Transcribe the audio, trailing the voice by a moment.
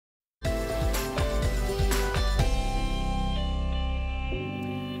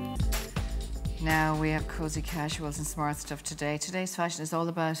Now we have cosy casuals and smart stuff today. Today's fashion is all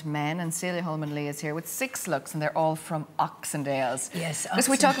about men, and Celia Holman-Lee is here with 6 looks, and they're all from Oxendales. Yes, because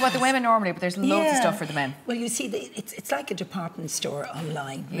we talk about the women normally, but there's loads of stuff for the men. Well, you see, it's like a department store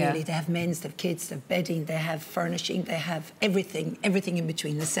online, really. Yeah. They have men's, they have kids, they have bedding, they have furnishing, they have everything in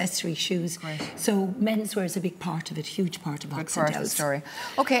between, accessories, shoes. Right. So menswear is a big part of it, huge part of Oxendales. Big part of the story.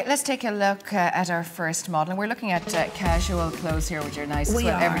 Okay, let's take a look at our first model. And we're looking at casual clothes here, which are nice as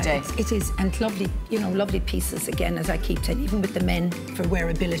well, every day. It is, and lovely, lovely pieces again, as I keep telling, even with the men for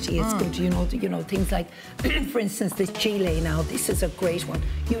wearability, it's good. You know, things like, for instance, this gilet now. This is a great one.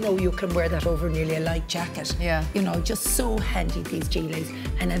 You can wear that over nearly a light jacket. Yeah. Just so handy, these gilets,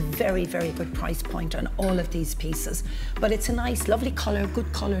 and a very, very good price point on all of these pieces. But it's a nice, lovely colour,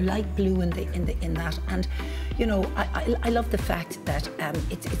 good colour, light blue in that, and I love the fact that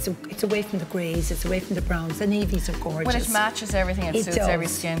it's away from the greys, it's away from the browns. The navies are gorgeous. Well, it matches everything. It suits every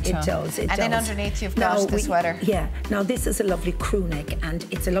skin tone. It does. And then underneath you've got the sweater. Yeah. Now this is a lovely crew neck, and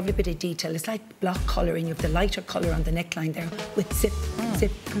it's a lovely bit of detail. It's like block colouring. You have the lighter colour on the neckline there with zip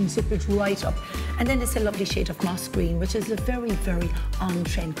it right up, and then it's a lovely shade of moss green, which is a very, very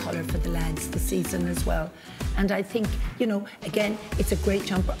on-trend colour for the lads this season as well. And I think again, it's a great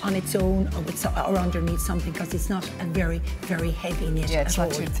jumper on its own or underneath something, because it's not a very, very heavy knit. Yeah, it's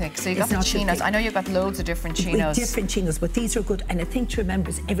not too thick. So you've got the chinos. I know you've got loads of different chinos. Different chinos, but these are good. And I think to remember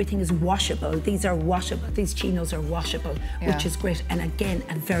is everything is washable. These are washable. These chinos are washable, which is great. And again,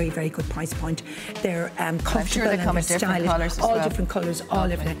 a very, very good price point. They're comfortable. I'm sure they come in different colours as well. All different colours,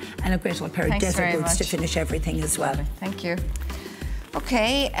 all everything. And a great little pair of desert boots to finish everything as well. Thank you.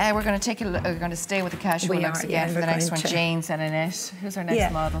 Okay, we're going to take a look. We're going to stay with the casual looks again for the next one. Jane's and Annette. Who's our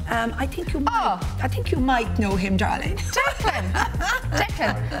next model? I think you might know him, darling. Declan.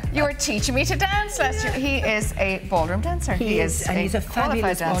 Declan, you were teaching me to dance last year. He is a ballroom dancer. He's a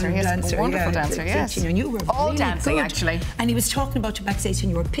fabulous dancer. He's a wonderful dancer. Yes. You were all really dancing good. actually. And he was talking about you backstage,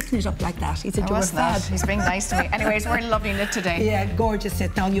 and you were picking it up like that. He said you were fab. He's being nice to me. Anyways, we're in lovely knit today. Yeah, gorgeous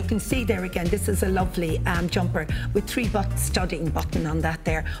knit. Now you can see there again. This is a lovely jumper with 3 studding button on that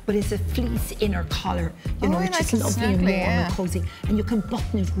there, but it's a fleece inner collar, which is lovely and warm and cozy, and you can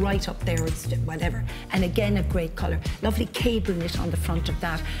button it right up there, it's whatever. And again, a great colour, lovely cable knit on the front of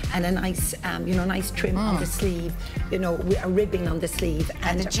that, and a nice, nice trim on the sleeve, a ribbing on the sleeve.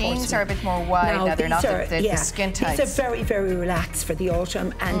 And the jeans are a bit more wide now. They're not the skin tights. These are very, very relaxed for the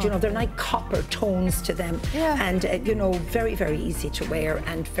autumn, and they're like copper tones to them, and very, very easy to wear,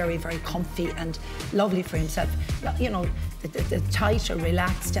 and very, very comfy and lovely for himself. The tight or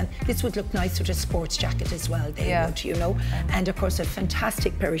relaxed, and this would look nice with a sports jacket as well. They would, and of course a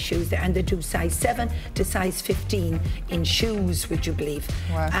fantastic pair of shoes there, and they do size 7 to size 15 in shoes, would you believe?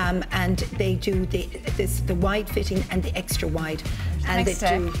 Wow. And they do the wide fitting and the extra wide, and they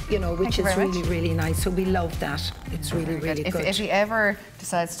do, which is really, really nice. So we love that. It's really, really good. If he ever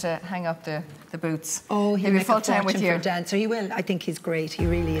decides to hang up the boots, he'll be full time with you. For a dancer. He will. I think he's great. He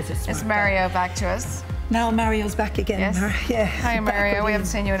really is a smart Is Mario back to us? Now Mario's back again. Yes. Hi Mario, we haven't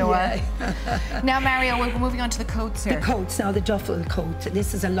seen you in a while. Now Mario, we're moving on to the coats here. The coats, now the duffel coat.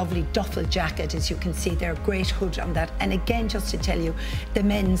 This is a lovely duffel jacket, as you can see there, great hood on that. And again, just to tell you, the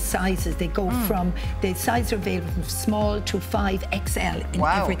men's sizes, they go from, the sizes are available from small to 5XL in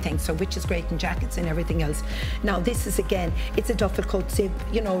everything, so which is great in jackets and everything else. Now this is again, it's a duffel coat zip,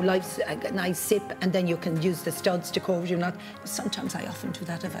 life's a nice zip, and then you can use the studs to cover. Sometimes I often do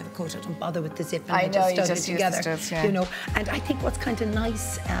that if I have a coat, I don't bother with the zip, and I just together, and I think what's kind of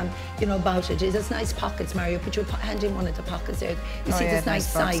nice, about it is there's nice pockets. Mario, put your hand in one of the pockets there. You see there's nice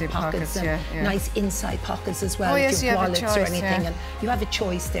side pockets and nice inside pockets as well. If you have wallets or anything, and you have a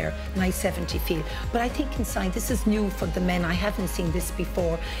choice there. Nice 70 feel. But I think inside, this is new for the men. I haven't seen this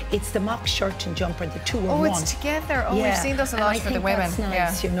before. It's the mock shirt and jumper, the 2-in-1. Oh, it's together. Oh, we've seen those a lot for the women.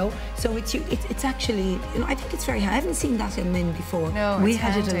 That's nice, So it's actually, I think it's very high. I haven't seen that in men before. No, we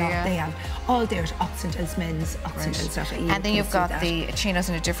had it a lot. They have all there at Oxendales Men's, Oxendales. And then you've got the chinos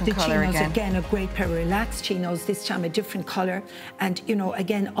in a different colour again. Again, a great pair of relaxed chinos, this time a different colour. And,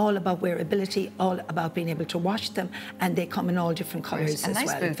 again, all about wearability, all about being able to wash them. And they come in all different colours as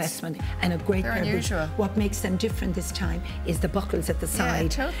well. Investment. And a great pair of boots. What makes them different this time is the buckles at the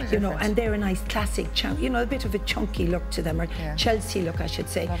side. Totally different. And they're a nice classic, a bit of a chunky look to them, or Chelsea look, I should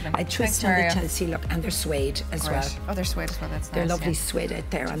say. A twist on the Chelsea look, and they're suede as well. Oh, they're suede as well, that's nice. They're lovely suede out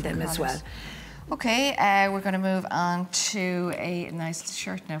there on them as well. Okay, we're going to move on to a nice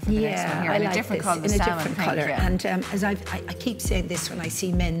shirt now for the next one here. In a different colour, in a different colour. And as I keep saying this when I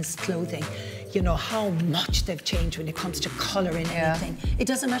see men's clothing, you know, how much they've changed when it comes to colour in anything. It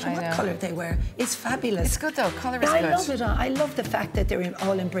doesn't matter what colour they wear. It's fabulous. It's good though, colour is I good. love it. I love the fact that they're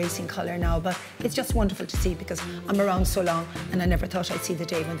all embracing colour now, but it's just wonderful to see because I'm around so long and I never thought I'd see the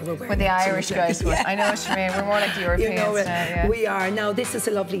day when they were wearing When the Irish guys would. I know what you mean. We're more like the Europeans now, We are. Now, this is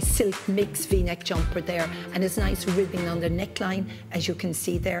a lovely silk mix V-neck jumper there, and it's nice ribbing on the neckline, as you can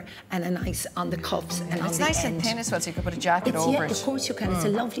see there, and a nice on the cuffs and on the end. It's nice and thin as well, so you could put a jacket over it. Of course you can. It's a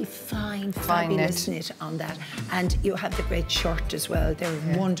lovely, fabulous knit on that. And you have the great shirt as well. They're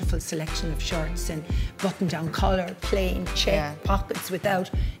a wonderful selection of shirts and button-down collar, plain, check, pockets without,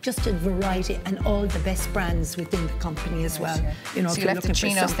 just a variety, and all the best brands within the company as well. You know, so if you you're left the looking for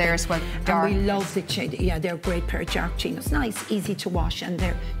chinos something. there as well. Dark. And we love the they're a great pair of dark chinos. Nice, easy to wash, and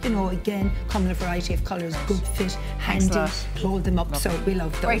they're, you know, again, come in a variety of colours, good fit, handy, hold them up. So we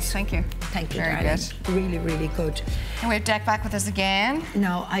love those. Great, thank you. Thank you, Very darling. good. Really, really good. And we have Deck back with us again.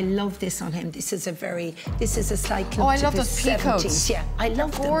 Now, I love this on him. This is a slight clump. Oh, I to love the those peacoats. 70s. Yeah, I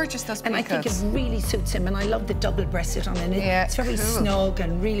love them. Gorgeous, those And I think it peacoats. really suits him. And I love the double-breasted on it. It's very snug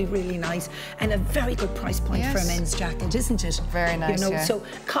and really, really nice. And a very good price point for a men's jacket, isn't it? Very nice, you know, so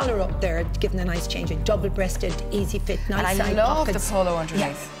collar up there, giving a nice change. Double-breasted, easy fit, nice side And I love pockets. the polo underneath.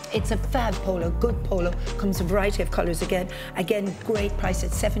 Yeah. It's a fab polo, good polo. Comes in a variety of colours again. Again, great price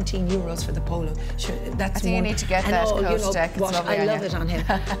at €17 for the polo. Sure, that's I think you need to get that coat, Deck. It's lovely I love it on him.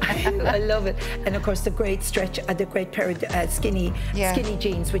 I love it. And of course, the great stretch, the great pair of skinny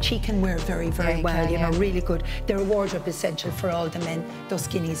jeans, which he can wear very, very well. You know, really good. They're a wardrobe essential for all the men. Those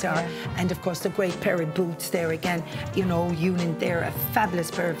skinnies are. And of course, the great pair of boots there again. You know, Union there, a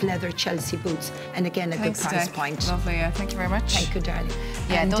fabulous pair of leather Chelsea boots, and again a good price point. Lovely. Thank you very much. Thank you, darling.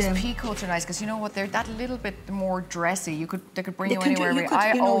 Yeah, and those peacoats are nice because you know what? They're that little bit more dressy. They could bring you anywhere.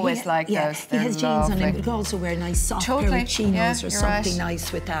 I always like those. They're he has jeans on him. You could also wear nice soft pair of chinos or something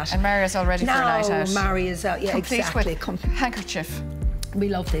nice with that. And Maria's all ready for a night out. Maria's out. Yeah, complete exactly. With handkerchief. We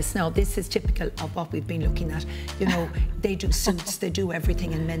love this. Now, this is typical of what we've been looking at. You know, they do suits, they do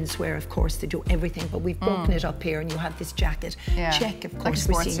everything in menswear, of course, they do everything, but we've broken it up here and you have this jacket. Check, of course, like a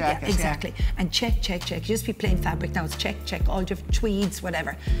sports jacket, exactly. And check. Just be plain fabric. Now it's check, all different tweeds,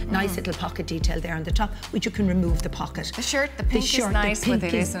 whatever. Nice little pocket detail there on the top, which you can remove the pocket. The shirt, the pink is nice with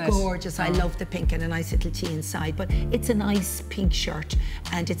it, isn't it? Gorgeous. I love the pink and a nice little tee inside, but it's a nice pink shirt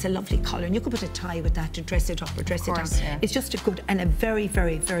and it's a lovely colour. And you could put a tie with that to dress it up or dress it down. It's just a good and a very,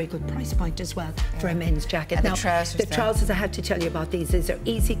 very, very good price point as well for a men's jacket. And now, the trousers, I had to tell you about these. These are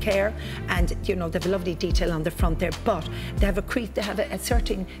easy care, and you know they have a lovely detail on the front there. But they have a crease. They have a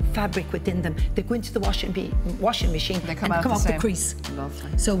certain fabric within them. They go into the washing machine and come off the crease.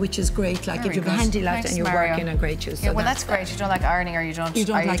 Lovely. So which is great. Like if you've a handy lad and you're working on great shoes. Yeah, well that's great. You don't like ironing or you don't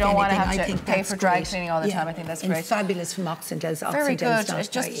want to have to pay for dry cleaning all the time. I think that's great. And fabulous from Oxendales. Very good.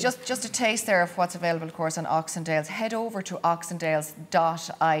 Just a taste there of what's available, of course, on Oxendales. Head over to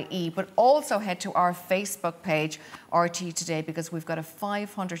oxendales.ie, but also head to our Facebook page, RTE Today, because we've got a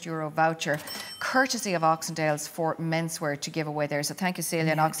 €500 voucher courtesy of Oxendales for menswear to give away there. So thank you,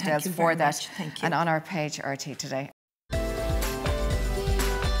 Celia and Oxendales, for that. Thank you. And on our page, RTE Today.